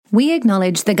We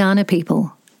acknowledge the Kaurna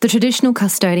people, the traditional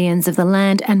custodians of the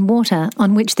land and water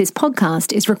on which this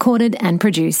podcast is recorded and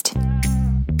produced.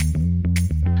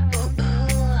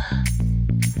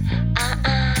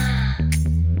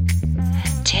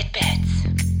 Tit Bits.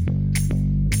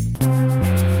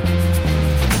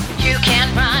 You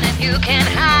can run and you can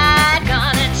hide,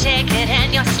 gonna take it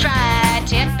in your stride.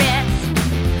 Tit Bits.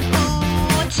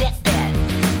 Ooh, Tit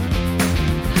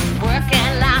Bits. Work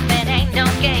and life, it ain't no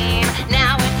game.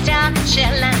 Now it's time to chill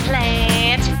and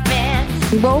play. Tit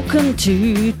Bits. Welcome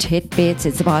to Tit Bits.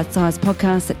 It's a bite-sized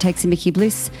podcast that takes a Mickey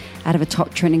Bliss out of a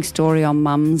top trending story on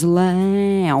Mum's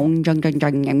Lounge. Yum,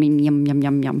 yum,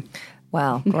 yum, yum.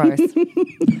 Wow, gross.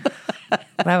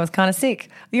 That was kind of sick.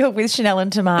 You're with Chanel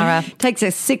and Tamara. Takes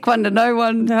a sick one to know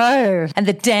one. No. And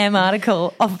the damn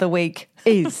article of the week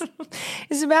Is.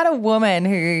 It's about a woman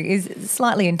who is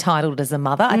slightly entitled as a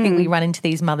mother. I think we run into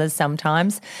these mothers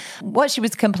sometimes. What she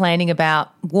was complaining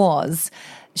about was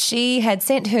she had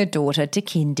sent her daughter to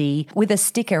kindy with a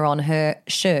sticker on her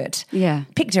shirt. Yeah.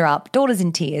 Picked her up. Daughter's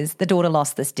in tears. The daughter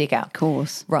lost the sticker. Of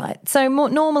course. Right. So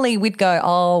normally we'd go,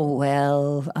 oh,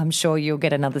 well, I'm sure you'll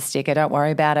get another sticker. Don't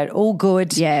worry about it. All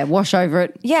good. Yeah, wash over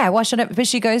it. Yeah, wash on it. But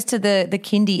she goes to the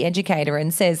kindy educator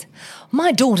and says,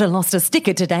 my daughter lost a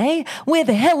sticker today. Where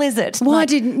the hell is it? Why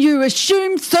didn't you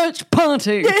assume search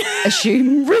party?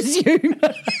 Assume, resume.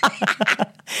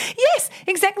 Yes,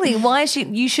 exactly.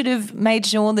 You should have made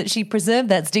sure that she preserved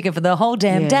that sticker for the whole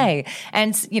damn day.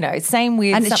 And, same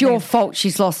with And it's your fault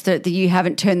she's lost it, that you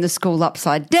haven't turned the school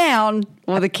upside down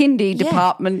or the kindy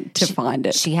department to find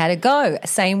it. She had a go.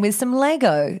 Same with some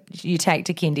Lego you take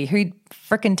to kindy. Who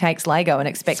frickin' takes Lego and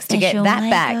expects to get that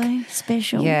back?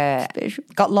 Special. Yeah. Special.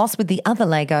 Got lost with the other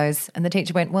Legos and the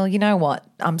teacher went, well, you know what?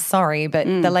 I'm sorry, but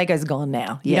the Lego's gone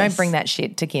now. You Yes. don't bring that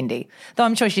shit to kindy. Though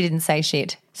I'm sure she didn't say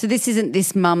shit. So this isn't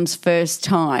this mum's first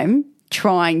time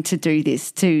trying to do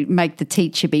this, to make the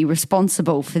teacher be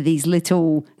responsible for these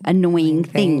little annoying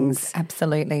things.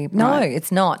 Absolutely. No,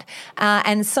 it's not.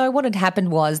 And so what had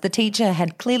happened was the teacher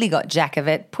had clearly got jack of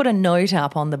it, put a note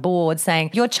up on the board saying,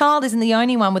 your child isn't the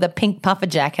only one with a pink puffer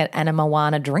jacket and a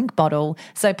Moana drink bottle,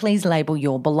 so please label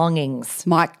your belongings.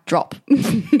 Mic drop.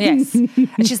 Yes.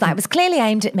 And she's like, it was clearly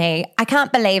aimed at me. I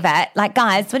can't believe it. Like,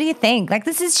 guys, what do you think? Like,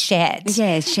 this is shit.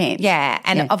 Yeah, shit. Yeah.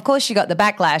 And of course she got the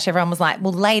backlash. Everyone was like,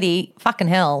 well, lady, fucking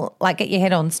hell, like, get your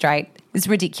head on straight. It's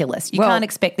ridiculous. You can't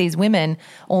expect these women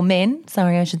or men,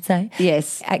 sorry, I should say,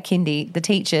 Yes. at kindy, the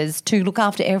teachers, to look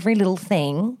after every little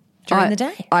thing during the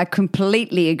day. I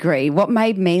completely agree. What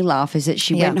made me laugh is that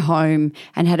she went home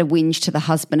and had a whinge to the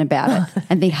husband about it.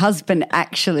 And the husband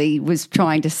actually was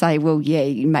trying to say, well,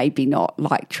 yeah, maybe not,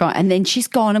 like try. And then she's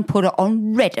gone and put it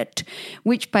on Reddit,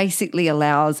 which basically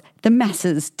allows the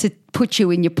masses to put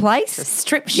you in your place.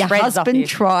 Strip Your shreds off husband you.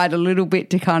 tried a little bit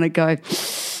to kind of go,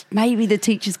 maybe the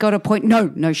teacher's got a point.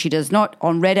 No, she does not,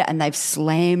 on Reddit, and they've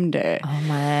slammed her. Oh,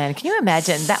 man. Can you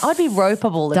imagine? That I'd be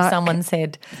ropeable if Duck someone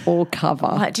said, or cover.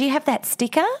 like, do you have that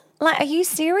sticker? Like, are you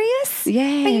serious?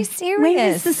 Yeah. Are you serious?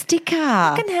 Where's the sticker?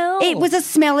 Fucking hell. It was a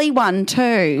smelly one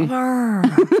too. Damn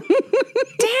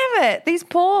it. These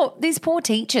poor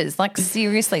teachers, like,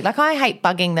 seriously. Like, I hate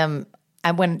bugging them.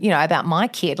 And when, about my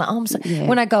kid, like,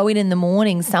 when I go in the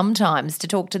morning sometimes to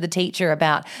talk to the teacher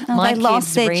about my they kid's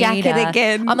lost their reader, jacket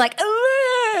again. I'm like,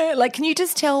 ugh. Like, can you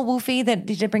just tell Wolfie that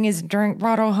to bring his drink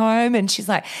bottle home? And she's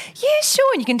like, yeah,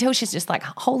 sure. And you can tell she's just like,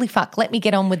 holy fuck, let me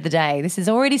get on with the day. This has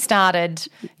already started.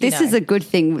 This is a good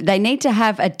thing. They need to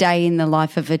have a day in the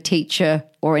life of a teacher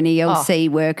or an ELC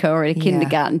worker or a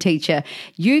kindergarten teacher.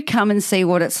 You come and see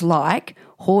what it's like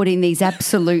hoarding these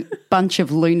absolute bunch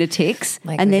of lunatics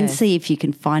and then see if you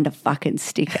can find a fucking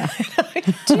sticker.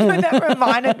 Do you know what that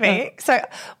reminded me? So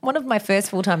one of my first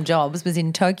full-time jobs was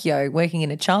in Tokyo working in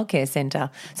a childcare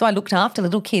centre. So I looked after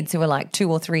little kids who were like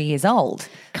 2 or 3 years old.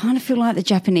 Kind of feel like the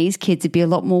Japanese kids would be a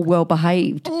lot more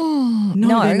well-behaved.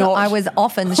 No, they're not. I was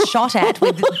often shot at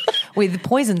with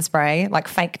poison spray, like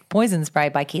fake poison spray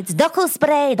by kids. Doku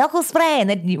spray. And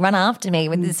they'd run after me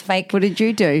with this fake. What did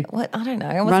you do? What? I don't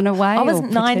know. Run away I was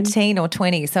or 19 or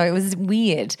 20, so it was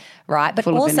weird, right? But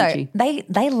Full of also, energy.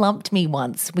 they lumped me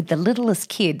once with the littlest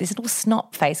kid, this little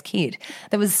snot-faced kid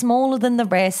that was smaller than the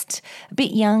rest, a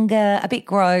bit younger, a bit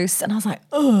gross. And I was like,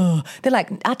 oh. They're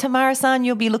like, Tamara-san,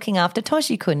 you'll be looking after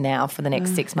Toshi-kun now for the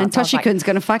next 6 And months. I was like, Toshi-kun's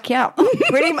going to fuck you up.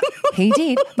 pretty much. He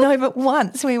did. No, but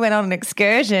once we went on an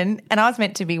excursion and I was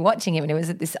meant to be watching him and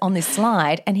it was on this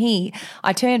slide and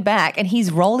I turned back and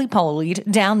he's roly-polied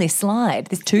down this slide,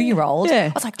 this 2-year-old. Yeah,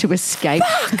 I was like, to escape.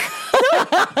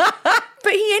 but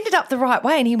But he ended up the right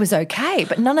way and he was okay.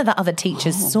 But none of the other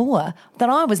teachers saw that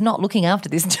I was not looking after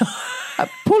this child.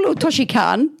 Poor little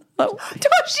Toshi-kun.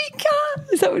 Toshi-kun.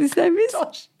 Is that what his name is?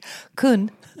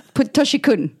 Kun. Put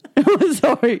Toshi-kun.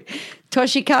 Sorry.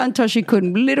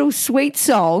 Toshi-kun, little sweet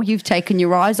soul. You've taken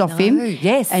your eyes off him.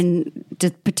 Yes. And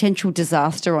potential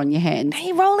disaster on your hands.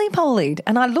 He roly-polied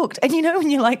and I looked. And you know when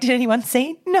you're like, did anyone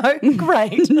see? No.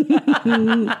 Great.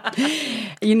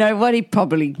 You know what? He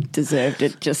probably deserved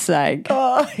it, just saying.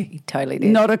 Oh, he totally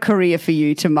did. Not a career for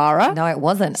you, Tamara. No, it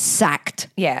wasn't. Sacked.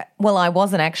 Yeah. Well, I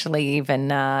wasn't actually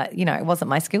even, it wasn't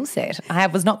my skill set. I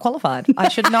was not qualified. I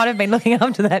should not have been looking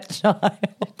after that child.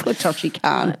 Poor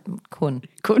Toshi-kun. Couldn't.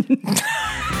 Couldn't.